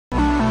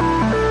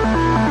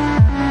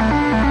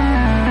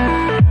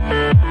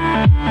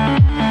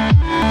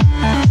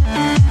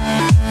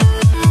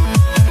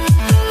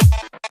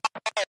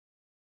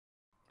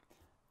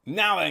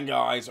Now then,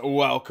 guys,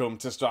 welcome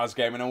to Strasz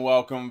Gaming and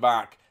welcome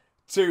back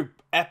to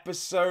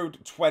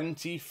episode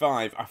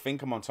 25. I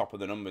think I'm on top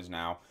of the numbers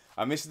now.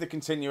 And this is the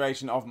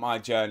continuation of my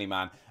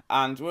Journeyman.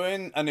 And we're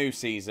in a new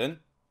season.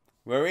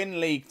 We're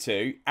in League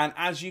 2. And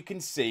as you can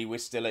see, we're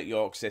still at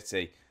York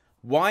City.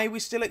 Why are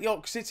we still at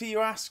York City, you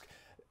ask?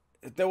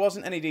 There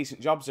wasn't any decent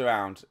jobs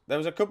around. There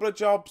was a couple of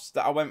jobs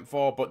that I went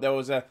for, but there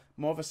was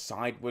more of a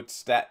sideward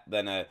step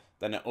than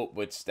an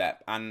upward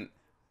step. And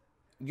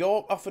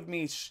York offered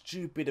me a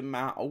stupid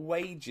amount of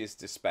wages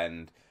to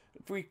spend.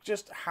 If we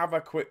just have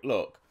a quick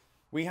look,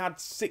 we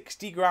had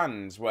 60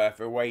 grand's worth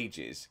of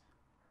wages.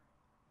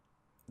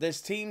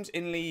 There's teams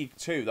in League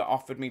 2 that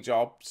offered me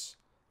jobs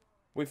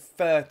with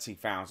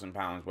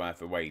 £30,000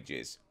 worth of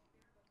wages.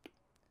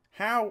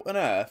 How on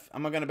earth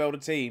am I going to build a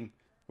team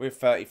with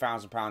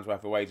 £30,000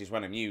 worth of wages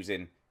when I'm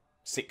using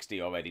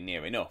 60 already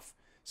near enough?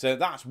 So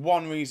that's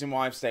one reason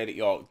why I've stayed at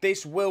York.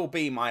 This will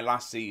be my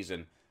last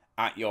season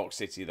at York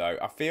City, though.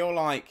 I feel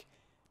like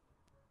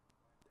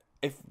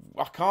if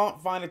I can't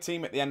find a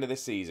team at the end of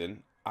this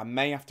season, I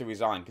may have to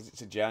resign because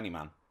it's a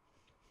journeyman.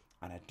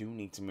 And I do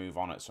need to move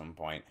on at some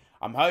point.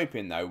 I'm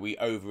hoping, though, we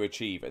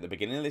overachieve at the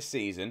beginning of this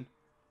season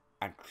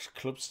and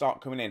clubs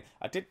start coming in.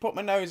 I did put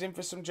my nose in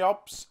for some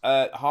jobs.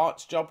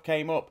 Hearts' job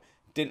came up.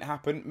 Didn't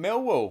happen.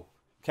 Millwall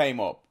came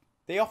up.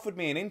 They offered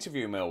me an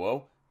interview,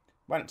 Millwall.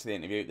 Went to the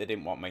interview. They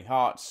didn't want me.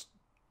 Hearts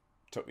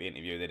took the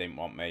interview. They didn't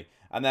want me.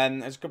 And then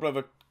there's a couple of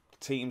other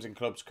teams and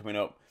clubs coming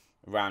up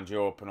around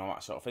Europe and all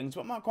that sort of things,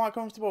 but I'm not quite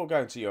comfortable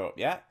going to Europe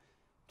yet.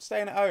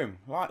 Staying at home,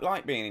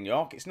 like being in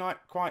York. It's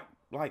not quite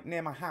like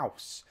near my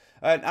house,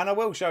 and I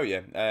will show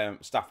you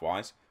staff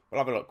wise.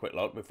 We'll have a quick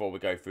look before we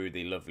go through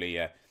the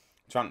lovely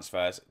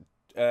transfers.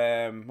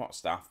 What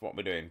staff? What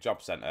we're doing?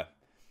 Job centre.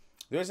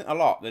 There isn't a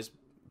lot. There's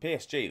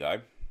PSG though,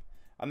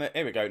 and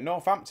here we go.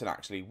 Northampton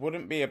actually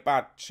wouldn't be a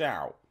bad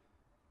shout.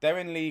 They're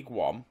in League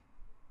 1.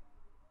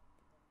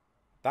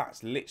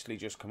 That's literally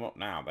just come up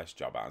now, this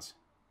job has.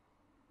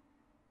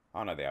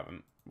 Oh, no, they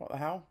haven't. What the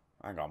hell?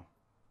 Hang on.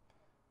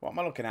 What am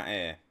I looking at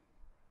here?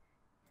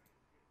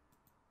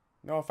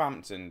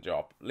 Northampton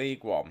job.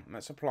 League 1.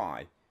 Let's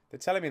apply. They're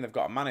telling me they've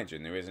got a manager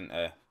and there isn't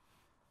a...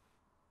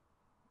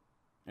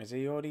 Is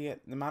he already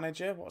the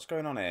manager? What's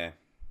going on here?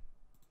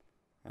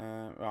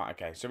 Right,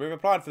 okay. So we've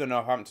applied for the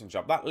Northampton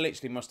job. That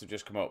literally must have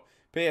just come up.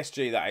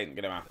 PSG, that ain't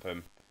going to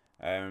happen.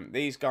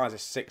 These guys are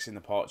 6th in the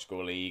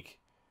Portugal League.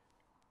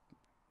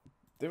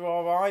 Do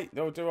alright.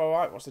 They'll do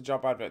alright. What's the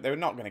job advert? They're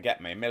not going to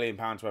get me £1 million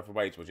worth of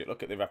wage budget.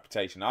 Look at the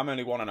reputation. I'm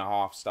only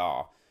 1.5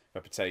 star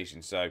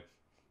reputation. So,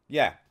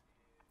 yeah.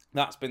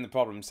 That's been the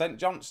problem. St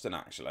Johnstone,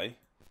 actually,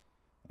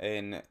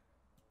 in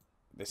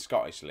the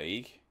Scottish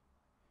League.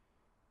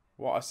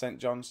 What are St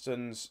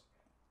Johnstone's?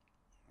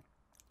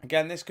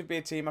 Again, this could be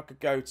a team I could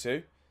go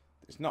to.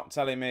 It's not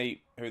telling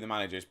me who the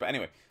manager is. But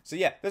anyway, so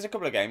yeah, there's a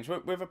couple of games.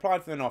 We've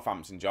applied for the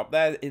Northampton job.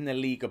 They're in the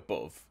league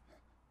above.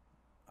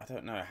 I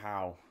don't know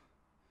how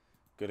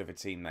good of a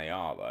team they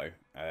are,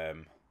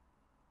 though.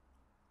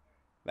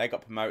 They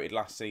got promoted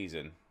last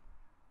season,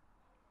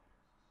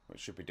 which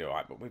should be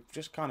alright, but we've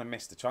just kind of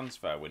missed the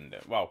transfer window.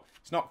 Well,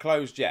 it's not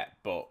closed yet,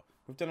 but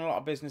we've done a lot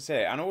of business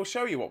here, and I will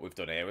show you what we've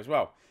done here as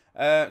well.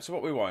 So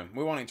what we want,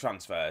 we're wanting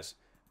transfers.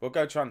 We'll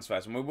go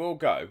transfers, and we will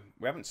go.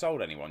 We haven't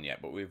sold anyone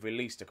yet, but we've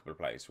released a couple of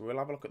players. So we'll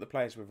have a look at the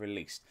players we've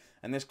released,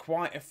 and there's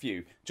quite a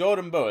few.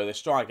 Jordan Burr, the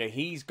striker,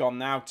 he's gone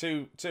now.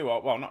 Too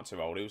old. Well, not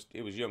too old.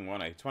 He was young,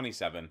 wasn't he?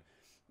 27.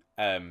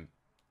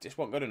 Just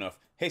wasn't good enough.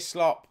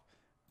 Hislop,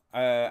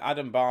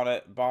 Adam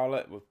Bartlett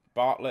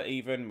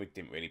even. We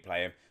didn't really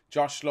play him.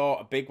 Josh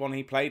Law, a big one.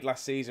 He played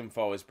last season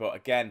for us, but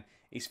again,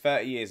 he's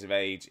 30 years of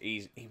age.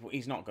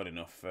 He's not good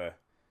enough for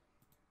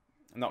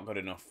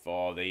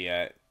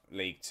the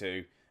League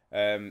 2.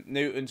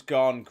 Newton's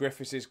gone.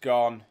 Griffiths is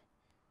gone.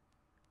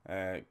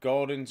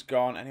 Gordon's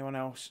gone. Anyone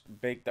else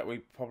big that we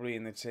probably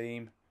in the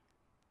team?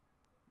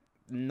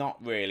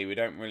 Not really. We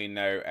don't really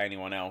know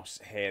anyone else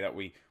here that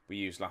we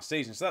used last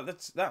season. So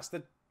that's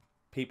the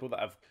people that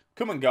have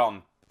come and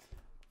gone.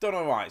 Done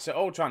all right. So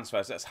all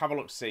transfers. Let's have a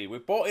look. See,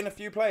 we've bought in a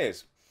few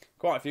players,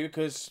 quite a few,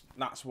 because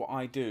that's what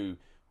I do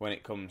when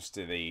it comes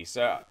to these.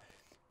 So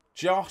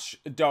Josh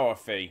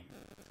Dorothy,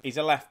 he's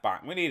a left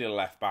back. We need a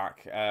left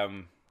back.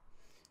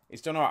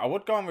 He's done all right. I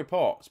would go on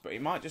reports, but he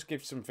might just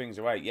give some things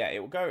away. Yeah,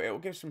 it will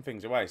give some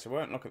things away. So we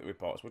won't look at the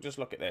reports. We'll just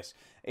look at this.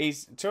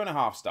 He's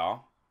 2.5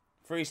 star,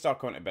 3-star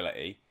current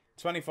ability,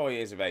 24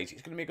 years of age.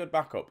 He's going to be a good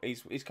backup.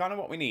 He's kind of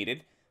what we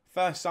needed.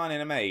 First signing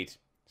I made.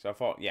 So I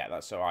thought, yeah,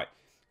 that's all right.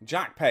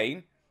 Jack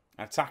Payne,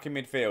 attacking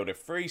midfielder,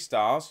 3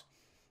 stars.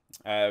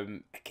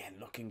 Again,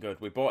 looking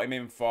good. We bought him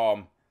in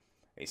from...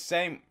 It's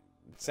same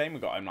we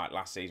got him like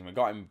last season. We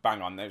got him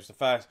bang on.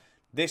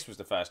 This was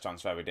the first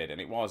transfer we did, and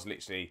it was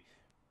literally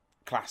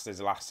classed as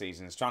last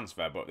season's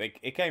transfer, but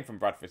it came from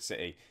Bradford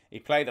City. He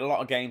played a lot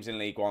of games in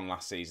League 1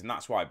 last season.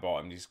 That's why I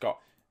bought him. He's got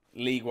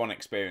League 1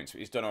 experience.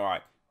 He's done all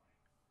right.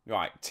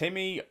 Right,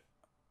 Timmy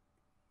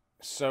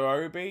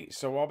Sawale.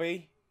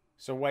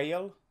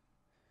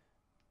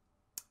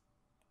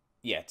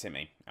 Yeah,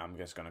 Timmy. I'm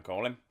just going to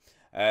call him.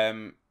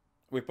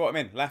 We've brought him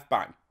in. Left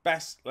back.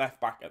 best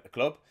left-back at the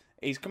club.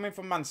 He's coming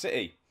from Man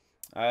City.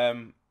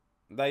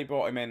 They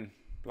brought him in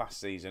last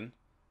season.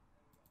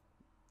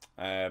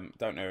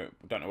 Don't know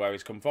where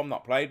he's come from,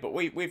 not played, but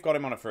we've got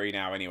him on a free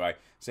now anyway.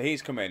 So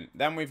he's come in.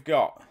 Then we've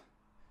got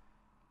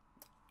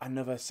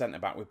another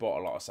centre-back. We bought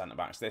a lot of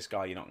centre-backs. This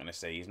guy you're not going to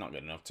see. He's not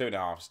good enough.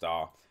 2.5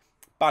 star.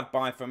 Bad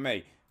buy from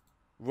me.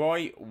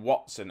 Roy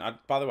Watson.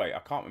 By the way, I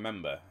can't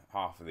remember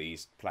half of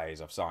these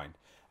players I've signed.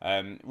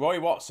 Roy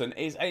Watson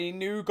is a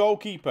new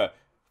goalkeeper.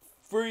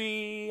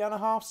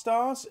 3.5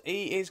 stars.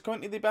 He is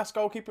currently the best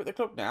goalkeeper at the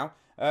club now.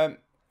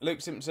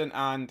 Luke Simpson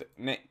and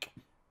Nick.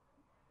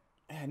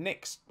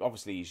 Nick's,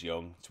 obviously he's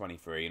young,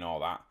 23 and all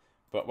that.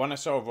 But when I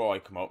saw Roy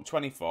come up,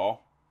 24,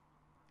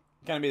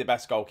 going to be the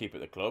best goalkeeper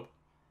at the club.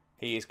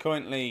 He is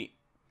currently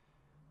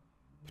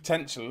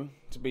potential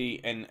to be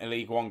in a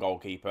League One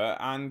goalkeeper,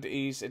 and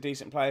he's a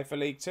decent player for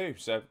League Two.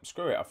 So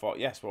screw it. I thought,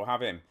 yes, we'll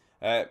have him.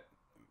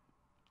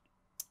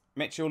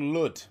 Mitchell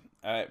Ludd,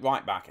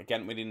 right back.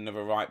 Again, we need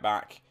another right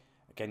back.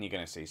 Again, you're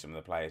going to see some of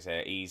the players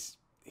here.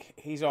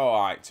 He's all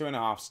right.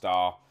 2.5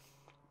 star.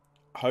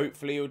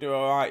 Hopefully he'll do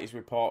all right. His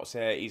reports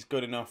here, he's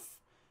good enough,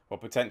 or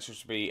potential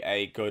to be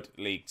a good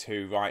League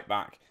Two right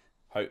back.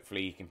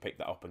 Hopefully he can pick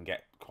that up and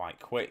get quite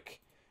quick.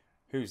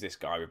 Who's this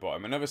guy we bought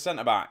him? Another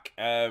centre back.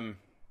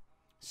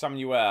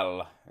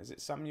 Samuel. Is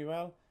it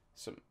Samuel?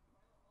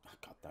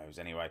 God knows.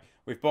 Anyway,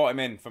 we've bought him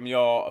in from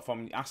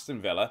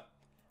Aston Villa.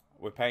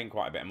 We're paying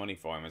quite a bit of money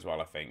for him as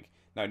well, I think.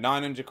 No,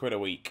 900 quid a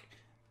week.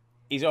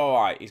 He's all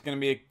right. He's going to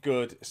be a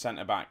good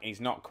centre back.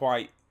 He's not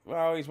quite.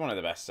 Well, he's one of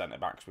the best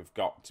centre-backs we've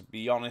got, to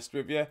be honest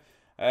with you.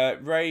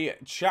 Ray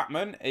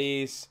Chapman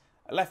is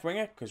a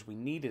left-winger, because we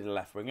needed a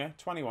left-winger.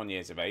 21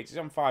 years of age. He's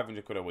on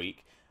 500 quid a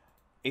week.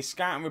 His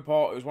scouting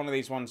report, it was one of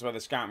these ones where the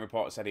scouting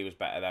report said he was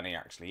better than he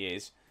actually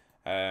is.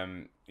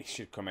 He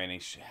should come in. I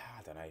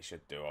don't know, he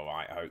should do all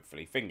right,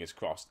 hopefully. Fingers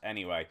crossed.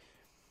 Anyway.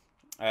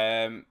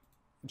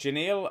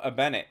 Janeel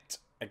Bennett,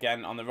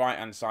 again, on the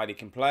right-hand side, he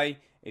can play.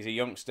 He's a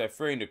youngster,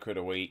 300 quid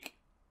a week.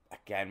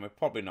 Again, we're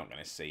probably not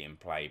going to see him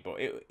play, but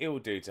it will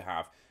do to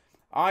have.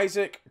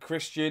 Isaac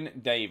Christian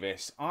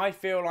Davis. I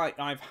feel like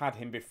I've had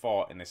him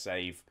before in the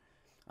save,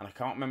 and I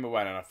can't remember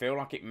when, and I feel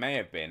like it may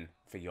have been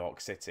for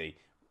York City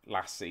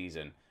last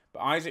season. But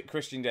Isaac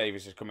Christian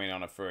Davis is coming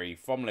on a free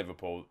from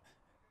Liverpool.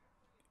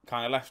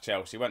 Kind of left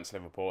Chelsea, went to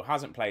Liverpool,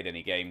 hasn't played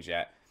any games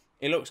yet.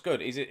 He looks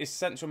good. He's a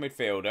central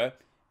midfielder.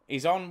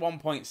 He's on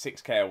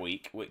 1.6k a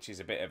week, which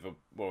is a bit of a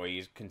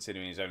worry,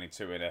 considering he's only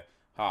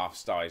 2.5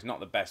 star. He's not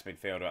the best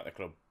midfielder at the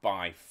club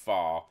by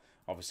far.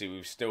 Obviously,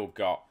 we've still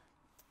got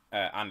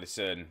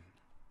Anderson,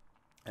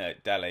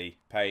 Dele,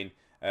 Payne.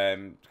 A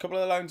couple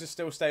of the loans have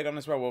still stayed on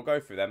as well. We'll go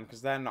through them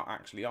because they're not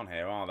actually on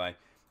here, are they?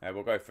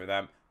 We'll go through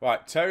them.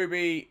 Right,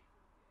 Toby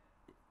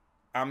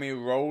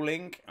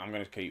Rolling. I'm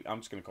just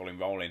going to call him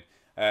Rolling.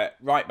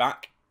 Right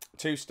back,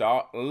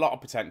 2-star, a lot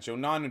of potential,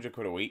 900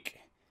 quid a week.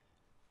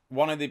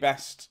 One of the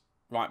best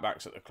right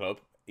backs at the club.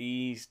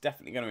 He's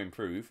definitely going to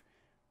improve.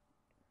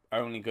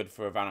 Only good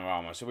for a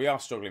Vanarama. So we are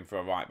struggling for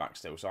a right back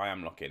still, so I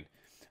am looking.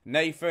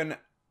 Nathan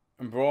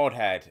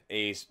Broadhead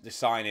is the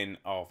signing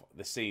of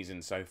the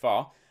season so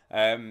far.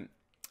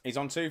 He's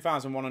on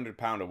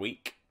 £2,100 a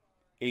week.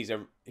 He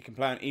can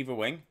play on either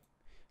wing.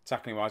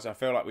 Tackling wise, I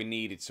feel like we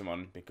needed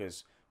someone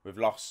because we've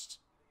lost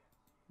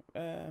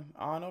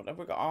Arnold. Have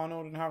we got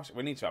Arnold and Harris?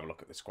 We need to have a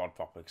look at the squad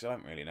properly because I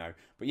don't really know.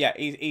 But yeah,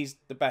 he's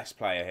the best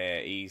player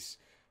here.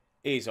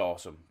 He's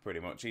awesome, pretty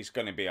much. He's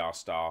going to be our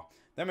star.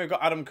 Then we've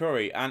got Adam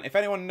Curry. And if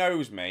anyone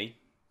knows me,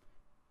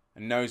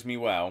 and knows me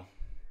well,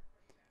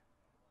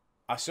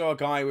 I saw a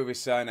guy with his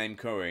surname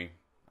Curry.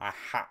 I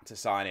had to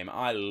sign him.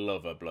 I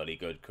love a bloody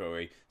good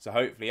Curry. So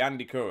hopefully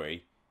Andy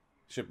Curry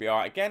should be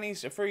alright. Again,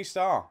 he's a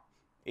 3-star.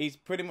 He's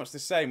pretty much the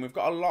same. We've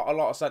got a lot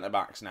of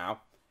centre-backs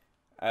now.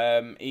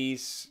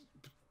 He's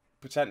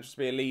potential to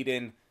be a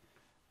leading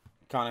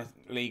kind of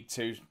League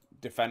Two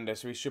defender,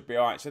 so he should be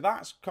alright. So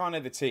that's kind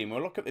of the team.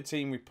 We'll look at the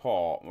team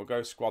report. We'll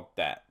go squad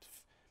depth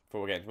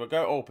for games. We'll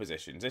go all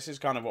positions. This is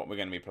kind of what we're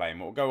going to be playing.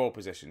 We'll go all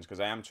positions because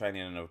I am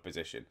training another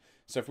position.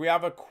 So if we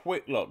have a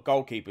quick look,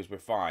 goalkeepers, we're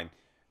fine.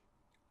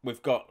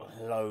 We've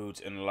got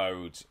loads and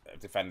loads of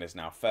defenders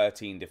now.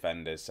 13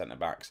 defenders,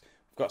 centre-backs.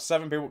 We've got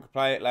 7 people who can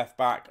play at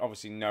left-back.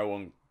 Obviously, no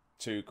one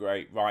too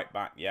great.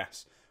 Right-back,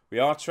 yes. We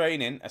are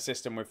training a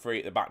system with 3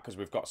 at the back because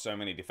we've got so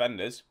many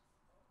defenders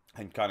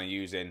and kind of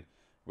using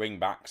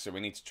wing-backs. So we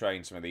need to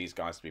train some of these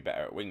guys to be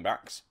better at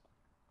wing-backs.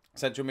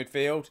 Central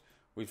midfield,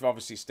 we've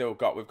obviously still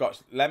got... We've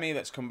got Lemmy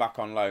that's come back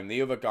on loan.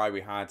 The other guy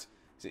we had...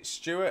 Is it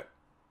Stewart?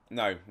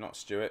 No, not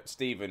Stewart.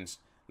 Stevens.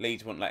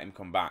 Leeds wouldn't let him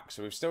come back.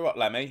 So we've still got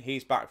Lemmy.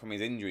 He's back from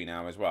his injury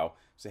now as well.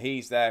 So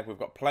he's there. We've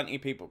got plenty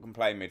of people who can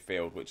play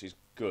midfield, which is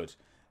good.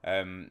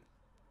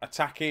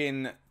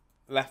 Attacking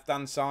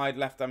left-hand side,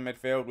 left-hand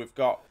midfield, we've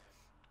got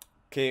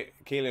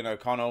Keelan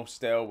O'Connell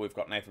still. We've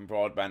got Nathan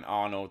Broadbent,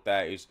 Arnold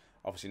there, who's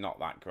obviously not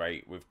that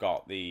great. We've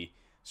got the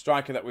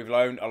striker that we've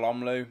loaned,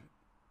 Alomlu.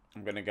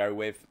 I'm going to go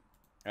with.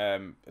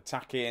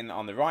 Attacking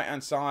on the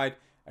right-hand side,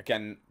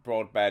 again,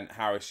 Broadbent,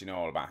 Harris. You know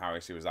all about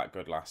Harris. He was that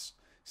good last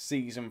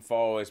season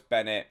for us.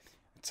 Bennett.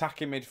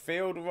 attacking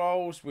midfield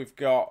roles, we've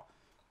got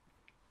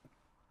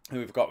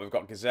We've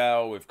got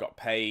Gazelle, we've got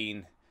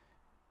Payne.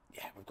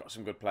 Yeah, we've got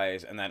some good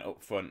players. And then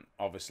up front,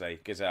 obviously,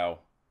 Gazelle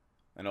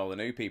and all the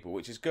new people,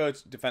 which is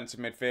good. Defensive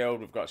midfield,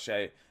 we've got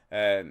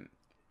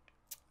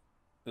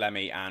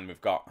Lemmy, and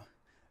we've got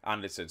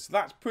Anderson. So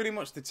that's pretty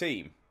much the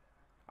team.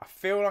 I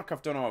feel like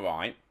I've done all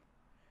right.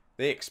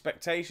 The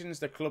expectations,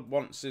 the club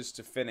wants us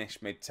to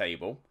finish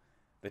mid-table.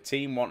 The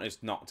team want us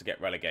not to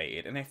get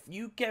relegated. And if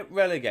you get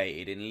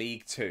relegated in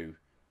League 2,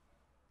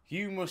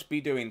 you must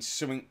be doing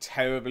something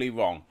terribly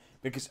wrong,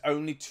 because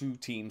only 2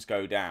 teams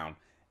go down.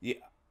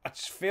 I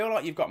just feel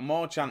like you've got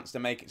more chance to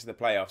make it to the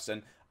playoffs.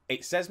 And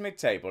it says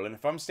mid-table, and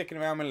if I'm sticking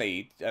around with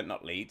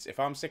Leeds, if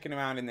I'm sticking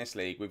around in this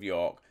league with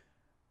York,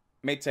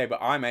 mid-table,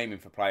 I'm aiming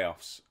for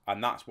playoffs.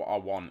 And that's what I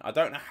want. I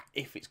don't know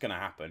if it's going to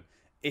happen.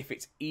 If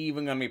it's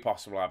even going to be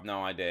possible, I have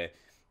no idea.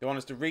 They want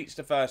us to reach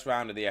the first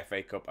round of the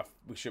FA Cup.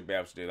 We should be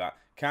able to do that.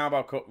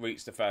 Carabao Cup,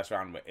 reach the first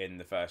round. We're in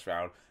the first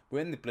round. We're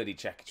in the bloody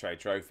Checkatrade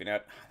Trophy. Now,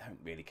 I don't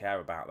really care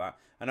about that.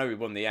 I know we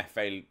won the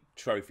FA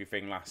Trophy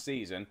thing last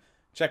season.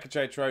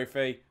 Checkatrade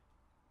Trophy,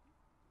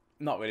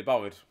 not really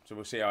bothered. So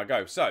we'll see how I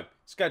go. So,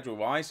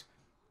 schedule-wise,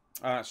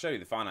 I'll show you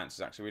the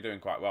finances, actually. We're doing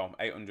quite well.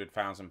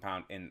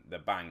 £800,000 in the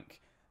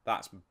bank.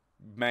 That's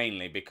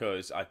mainly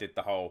because I did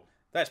the whole,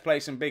 let's play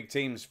some big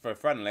teams for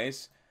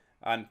friendlies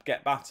and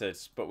get battered.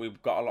 But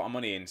we've got a lot of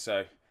money in,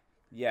 so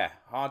yeah,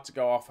 hard to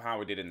go off how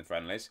we did in the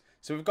friendlies.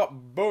 So we've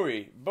got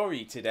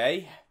Bury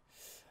today.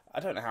 I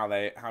don't know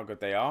how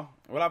good they are.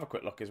 We'll have a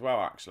quick look as well,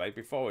 actually.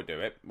 Before we do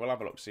it, we'll have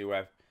a look, see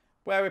where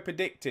we're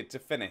predicted to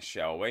finish,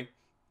 shall we?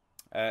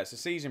 It's a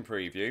season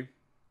preview.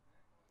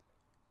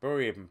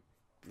 Bury are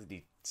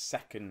bloody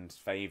second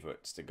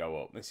favourites to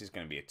go up. This is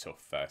going to be a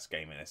tough first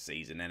game in a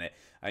season, isn't it?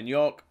 And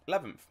York,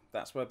 11th.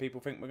 That's where people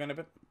think we're going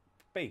to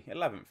be.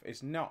 11th.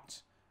 It's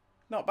not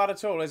bad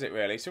at all, is it,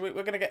 really? So we're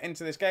going to get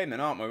into this game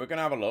then, aren't we? We're going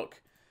to have a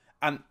look.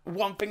 And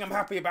one thing I'm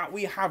happy about,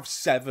 we have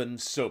 7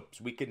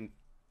 subs.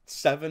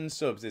 7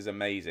 subs is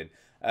amazing.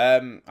 I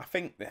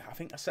think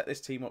I set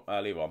this team up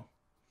earlier on.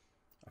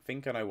 I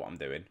think I know what I'm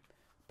doing.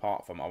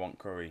 Apart from I want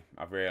Curry.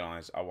 I've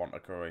realised I want a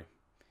Curry.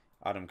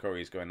 Adam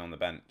Curry is going on the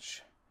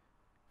bench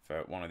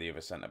for one of the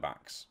other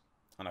centre-backs.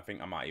 And I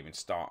think I might even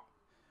start.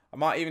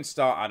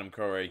 Adam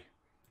Curry.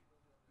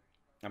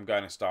 I'm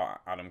going to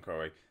start Adam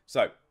Curry.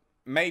 So,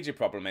 major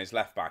problem is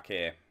left back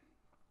here.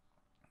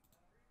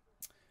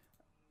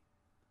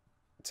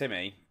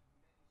 Timmy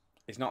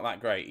is not that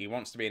great. He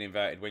wants to be an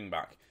inverted wing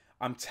back.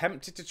 I'm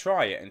tempted to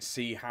try it and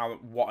see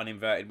what an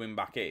inverted wing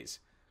back is,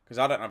 because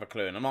I don't have a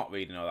clue and I'm not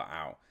reading all that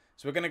out.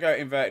 So we're going to go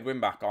inverted wing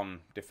back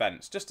on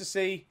defence just to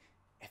see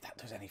if that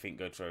does anything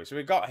good for us. So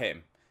we've got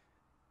him.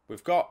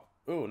 We've got...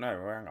 Oh, no,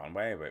 hang on.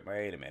 Wait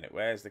a minute.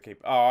 Where's the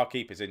keeper? Oh, our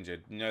keeper's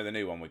injured. You know the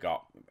new one we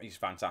got? He's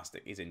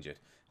fantastic. He's injured.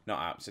 Not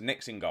out. So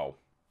Nick's in goal.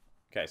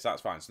 Okay, so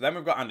that's fine. So then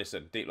we've got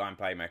Anderson, deep line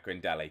playmaker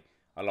in Delhi,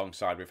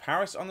 alongside with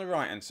Harris on the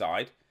right-hand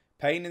side,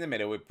 Payne in the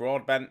middle with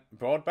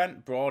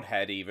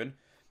Broadhead even,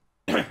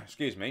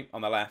 excuse me,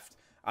 on the left.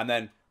 And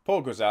then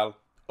Paul Gazelle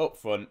up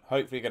front,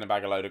 hopefully going to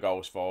bag a load of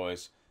goals for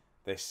us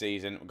this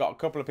season. We've got a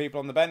couple of people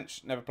on the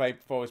bench, never played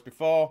for us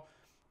before.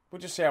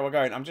 We'll just see how we're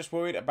going. I'm just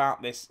worried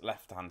about this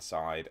left-hand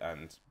side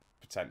and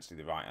potentially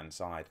the right-hand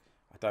side.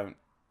 I don't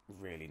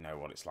really know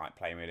what it's like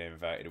playing with an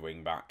inverted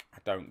wing back. I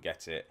don't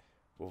get it.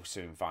 We'll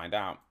soon find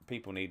out.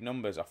 People need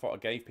numbers. I thought I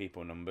gave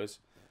people numbers.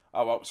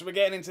 Oh, well, so we're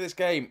getting into this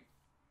game.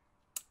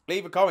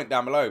 Leave a comment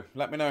down below.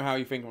 Let me know how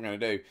you think I'm going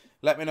to do.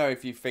 Let me know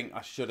if you think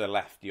I should have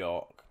left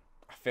York.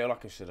 I feel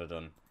like I should have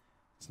done.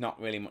 It's not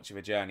really much of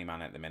a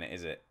journeyman at the minute,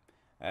 is it?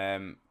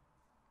 I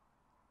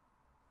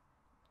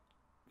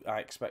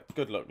expect...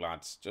 Good luck,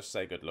 lads. Just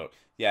say good luck.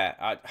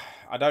 Yeah,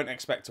 I don't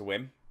expect to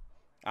win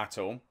at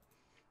all.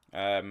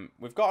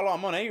 We've got a lot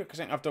of money because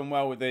I think I've done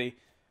well with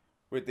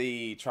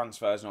the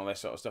transfers and all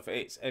this sort of stuff.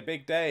 It's a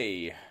big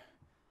day.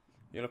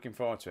 You're looking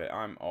forward to it.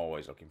 I'm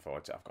always looking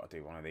forward to it. I've got to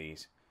do one of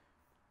these.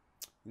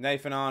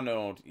 Nathan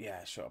Arnold.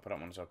 Yeah, shut up. I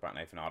don't want to talk about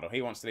Nathan Arnold.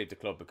 He wants to leave the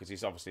club because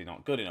he's obviously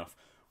not good enough.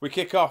 We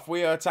kick off.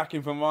 We are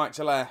attacking from right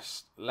to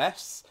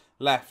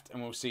left,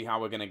 and we'll see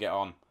how we're going to get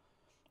on.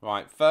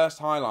 Right, first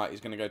highlight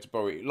is going to go to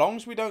Bury. As long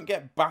as we don't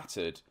get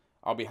battered,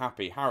 I'll be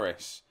happy.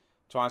 Harris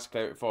tries to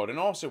clear it forward. And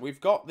also,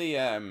 we've got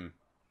the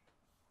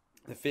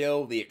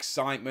feel, the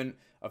excitement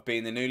of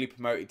being the newly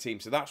promoted team.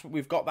 So that's what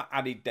we've got, that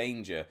added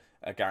danger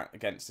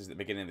against us at the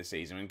beginning of the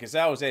season. And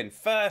Gazelle's in.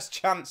 First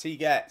chance he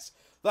gets.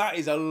 That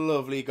is a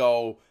lovely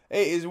goal.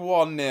 It is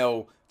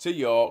 1-0 to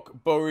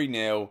York. Bury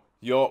 0,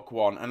 York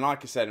 1. And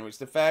like I said, it's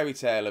the fairy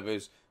tale of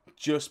us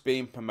just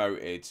being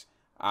promoted.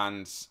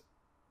 And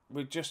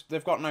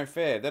they've got no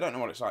fear. They don't know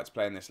what it's like to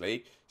play in this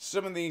league.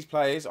 Some of these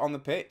players on the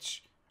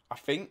pitch, I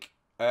think,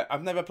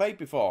 I've never played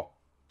before.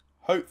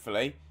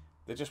 Hopefully,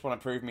 they just want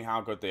to prove me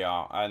how good they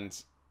are.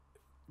 And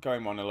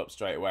going 1-0 up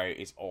straight away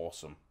is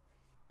awesome.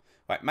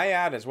 Right, may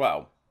I add as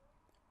well,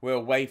 we're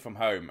away from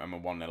home and we're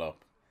 1-0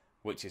 up,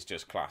 which is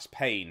just class.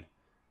 Payne,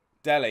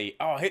 Delhi,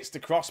 oh, hits the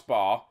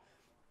crossbar.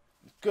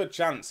 Good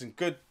chance and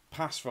good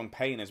pass from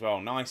Payne as well.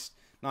 Nice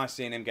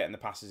seeing him getting the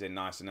passes in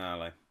nice and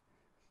early.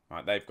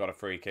 Right, they've got a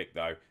free kick,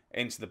 though.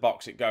 Into the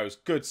box it goes.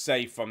 Good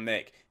save from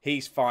Nick.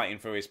 He's fighting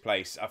for his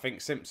place. I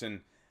think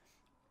Simpson...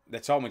 They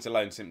told me to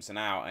loan Simpson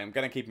out. I'm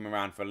going to keep him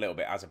around for a little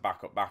bit as a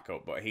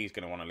backup, but he's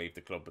going to want to leave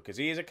the club because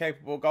he is a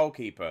capable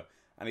goalkeeper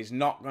and he's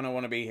not going to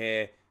want to be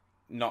here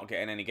not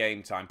getting any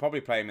game time. Probably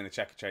play him in the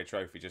Checker Trade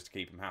Trophy just to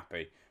keep him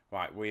happy.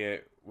 Right,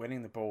 we're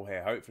winning the ball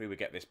here. Hopefully we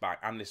get this back.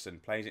 Anderson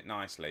plays it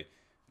nicely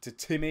to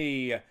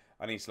Timmy.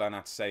 I need to learn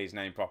how to say his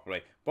name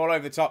properly. Ball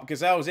over the top.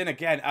 Gazelle's in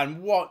again.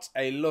 And what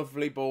a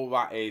lovely ball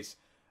that is.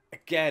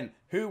 Again,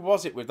 who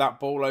was it with that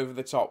ball over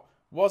the top?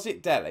 Was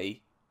it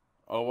Dele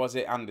or was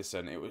it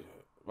Anderson? It was...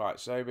 Right,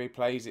 Sobe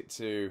plays it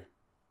to...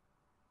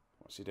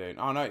 What's he doing?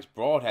 Oh, no, it's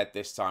Broadhead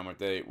this time with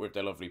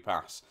the lovely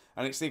pass.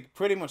 And it's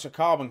pretty much a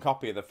carbon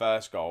copy of the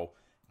first goal.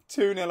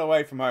 2-0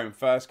 away from home,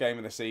 first game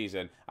of the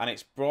season. And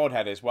it's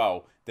Broadhead as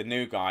well, the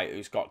new guy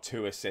who's got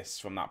 2 assists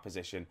from that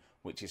position,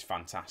 which is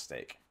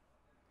fantastic.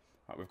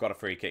 Right, we've got a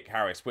free kick.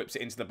 Harris whips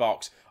it into the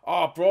box.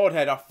 Oh,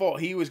 Broadhead, I thought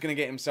he was going to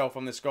get himself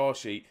on the score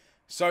sheet.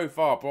 So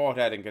far,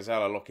 Broadhead and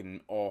Gazelle are looking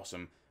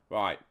awesome.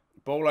 Right,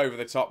 ball over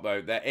the top,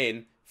 though. They're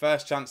in.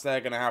 First chance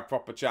they're going to have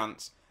proper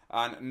chance.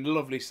 And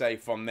lovely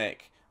save from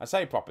Nick. I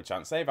say proper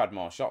chance. They've had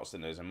more shots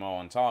than us and more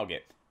on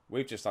target.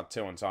 We've just had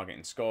 2 on target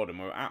and scored them.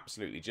 We're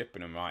absolutely jipping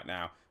them right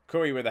now.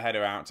 Curry with a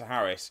header out to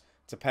Harris.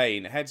 To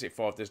Payne. Heads it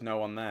forward. There's no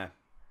one there.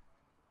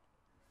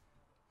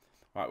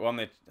 Right, we're on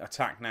the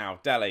attack now.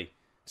 Dele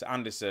to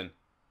Anderson.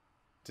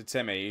 To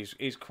Timmy.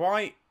 He's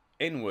quite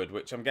inward,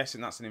 which I'm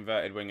guessing that's an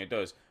inverted winger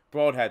does.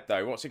 Broadhead,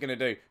 though. What's he going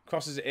to do?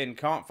 Crosses it in.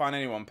 Can't find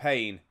anyone.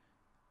 Payne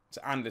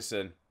to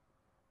Anderson.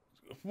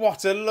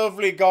 What a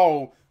lovely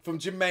goal from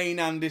Jermaine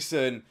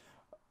Anderson.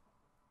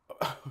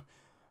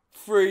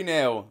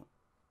 3-0.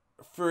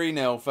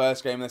 3-0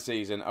 first game of the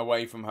season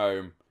away from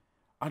home.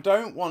 I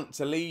don't want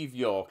to leave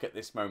York at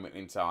this moment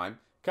in time.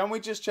 Can we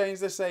just change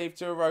the save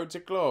to a road to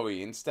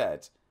glory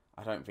instead?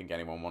 I don't think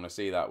anyone want to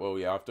see that, will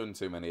you? I've done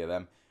too many of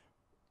them.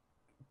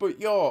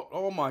 But York,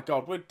 oh my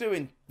God, we're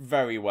doing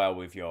very well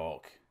with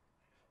York.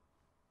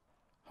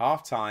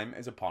 Half time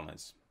is upon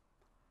us.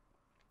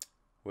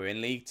 We're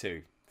in League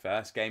 2.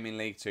 First game in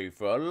League 2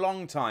 for a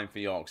long time for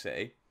York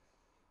City.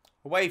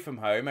 Away from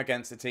home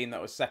against a team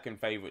that was second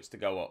favourites to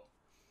go up.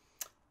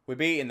 We're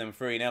beating them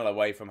 3-0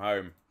 away from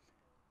home.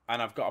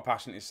 And I've got to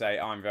passionately say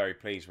I'm very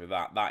pleased with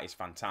that. That is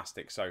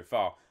fantastic so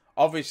far.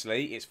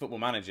 Obviously, it's Football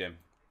Manager.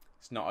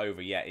 It's not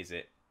over yet, is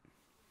it?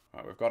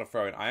 Right, we've got a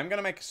throw in. I am going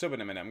to make a sub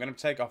in a minute. I'm going to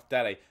take off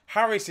Dele.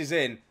 Harris is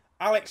in.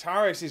 Alex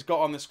Harris has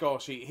got on the score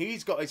sheet.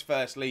 He's got his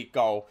first league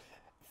goal.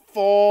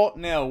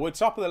 4-0. We're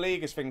top of the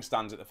league as things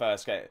stands at the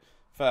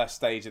first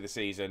stage of the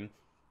season.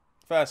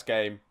 First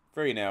game,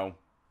 3-0.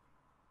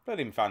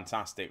 Bloody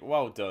fantastic.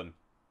 Well done.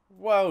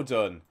 Well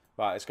done.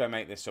 Right, let's go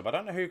make this sub. I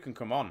don't know who can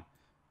come on.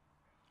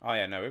 Oh,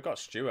 yeah, no, we've got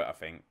Stewart, I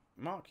think.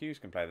 Mark Hughes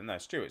can play them. No,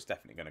 Stewart's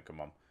definitely going to come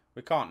on.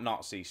 We can't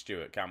not see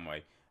Stewart, can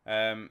we?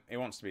 He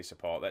wants to be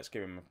support. Let's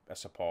give him a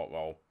support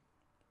role.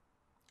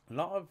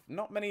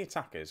 Not many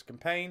attackers. Can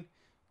Payne...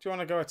 Do you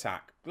want to go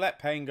attack? Let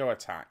Payne go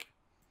attack.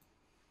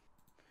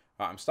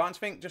 Right, I'm starting to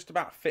think just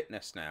about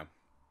fitness now.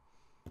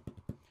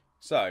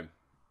 So,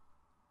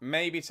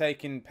 maybe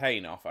taking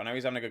Payne off. I know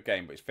he's having a good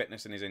game, but his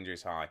fitness and his injury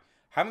is high.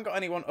 Haven't got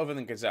anyone other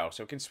than Gazelle,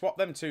 so we can swap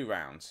them 2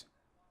 rounds.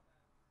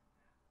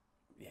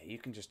 Yeah, you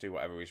can just do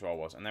whatever his role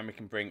was. And then we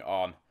can bring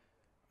on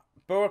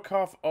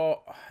Burakov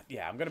or...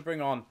 Yeah, I'm going to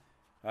bring on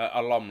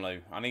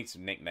Alomlu. I need to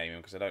nickname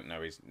him because I don't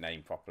know his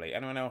name properly.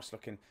 Anyone else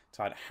looking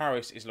tired?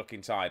 Harris is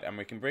looking tired. And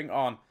we can bring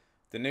on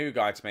the new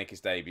guy to make his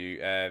debut,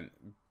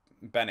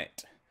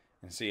 Bennett,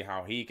 and see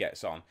how he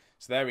gets on.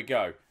 So there we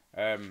go.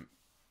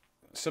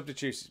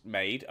 Substitutes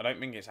made. I don't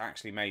think it's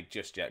actually made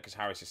just yet because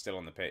Harris is still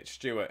on the pitch.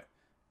 Stewart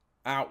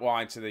out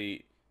wide to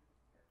the...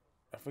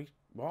 Have we...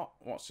 What?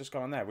 What's just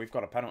gone on there? We've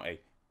got a penalty.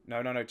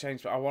 No,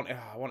 change. I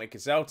wanted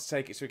Gazelle to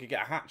take it so we could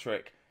get a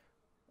hat-trick.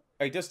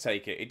 He does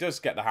take it. He does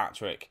get the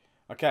hat-trick.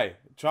 Okay,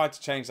 tried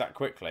to change that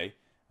quickly.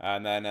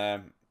 And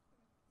then,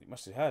 he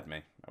must have heard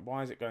me.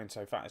 Why is it going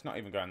so fast? It's not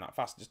even going that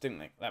fast. It just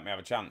didn't let me have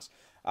a chance.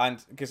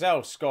 And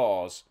Gazelle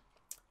scores.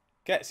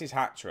 Gets his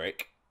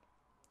hat-trick.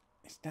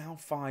 It's now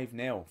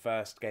 5-0.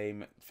 First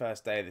game,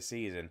 first day of the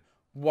season.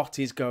 What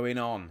is going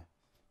on?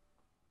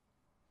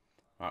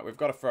 Right, we've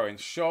got a throw in.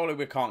 Surely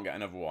we can't get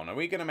another one. Are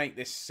we going to make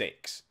this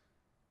 6?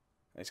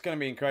 It's going to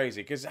be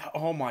crazy because,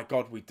 oh my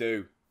God, we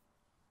do.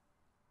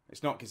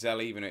 It's not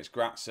Gazelle even, it's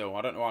Gratzel.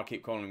 I don't know why I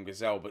keep calling him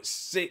Gazelle, but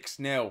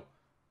 6-0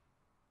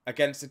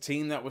 against a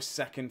team that was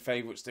second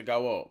favourites to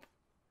go up.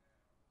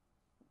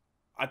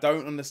 I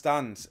don't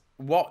understand.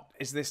 What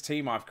is this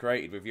team I've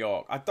created with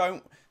York? I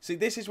don't... See,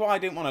 this is why I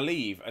didn't want to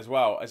leave as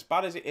well. As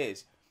bad as it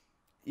is,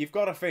 you've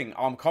got to think,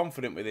 I'm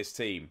confident with this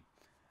team.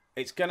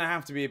 It's going to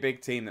have to be a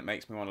big team that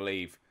makes me want to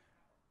leave.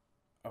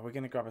 Are we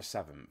going to grab a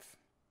 7th?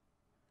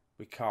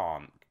 We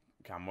can't.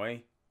 Can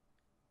we?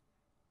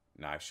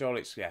 No,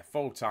 surely it's, yeah,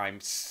 full time.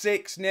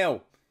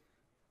 6-0.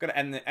 Going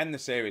to end the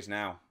series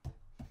now.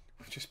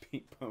 We've just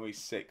beat Bowie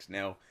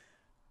 6-0.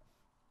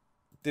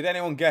 Did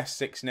anyone guess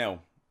 6-0?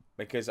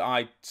 Because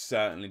I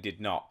certainly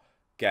did not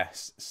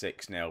guess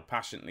 6-0.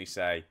 Passionately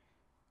say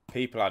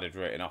People had us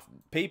written off.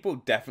 People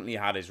definitely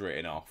had us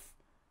written off.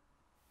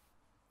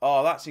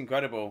 Oh, that's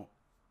incredible.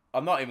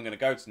 I'm not even going to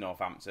go to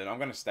Northampton. I'm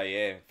going to stay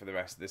here for the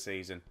rest of the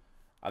season.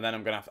 And then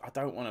I'm going to have to... I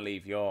don't want to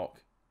leave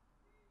York.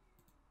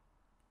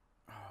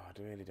 Oh,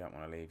 I really don't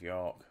want to leave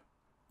York.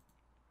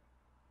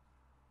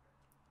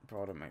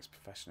 Broadham makes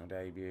professional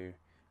debut.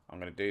 I'm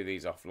going to do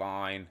these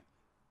offline.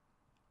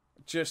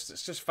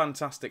 It's just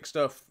fantastic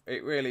stuff.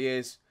 It really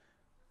is.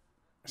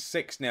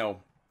 6-0.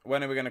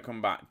 When are we going to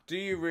come back? Do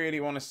you really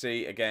want to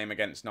see a game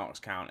against Notts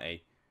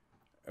County,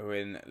 who are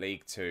in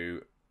League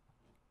 2?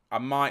 I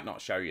might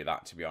not show you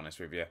that, to be honest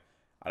with you.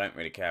 I don't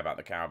really care about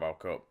the Carabao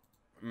Cup.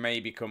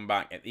 Maybe come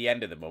back at the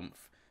end of the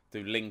month,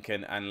 do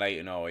Lincoln and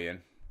Leyton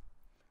Orient.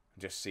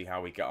 Just see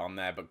how we get on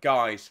there. But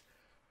guys,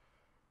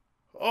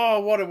 oh,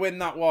 what a win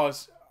that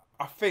was.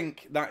 I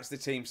think that's the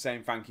team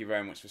saying thank you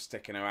very much for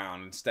sticking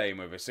around and staying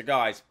with us. So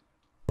guys,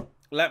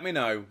 let me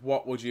know,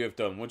 what would you have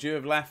done? Would you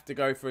have left to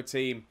go for a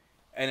team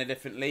in a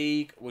different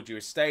league? Would you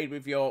have stayed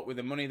with York with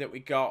the money that we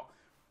got?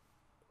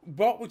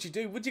 What would you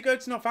do? Would you go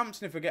to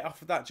Northampton if we get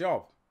offered that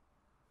job?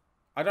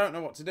 I don't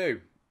know what to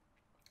do.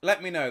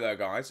 Let me know though,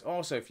 guys.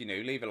 Also, if you're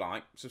new, leave a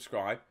like,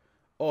 subscribe,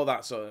 all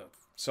that sort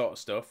of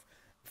stuff.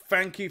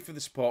 Thank you for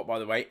the support, by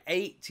the way.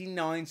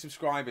 89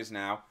 subscribers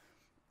now.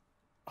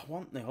 I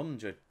want the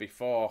 100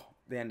 before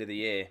the end of the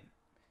year.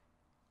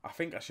 I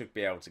think I should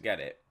be able to get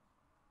it.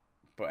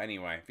 But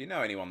anyway, if you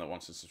know anyone that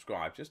wants to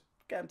subscribe, just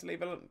get me to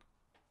leave a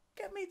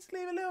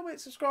little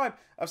bit subscribe.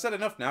 I've said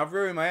enough now. I've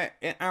ruined my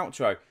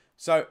outro.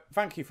 So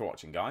thank you for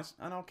watching, guys,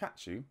 and I'll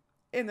catch you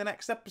in the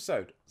next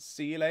episode.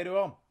 See you later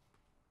on.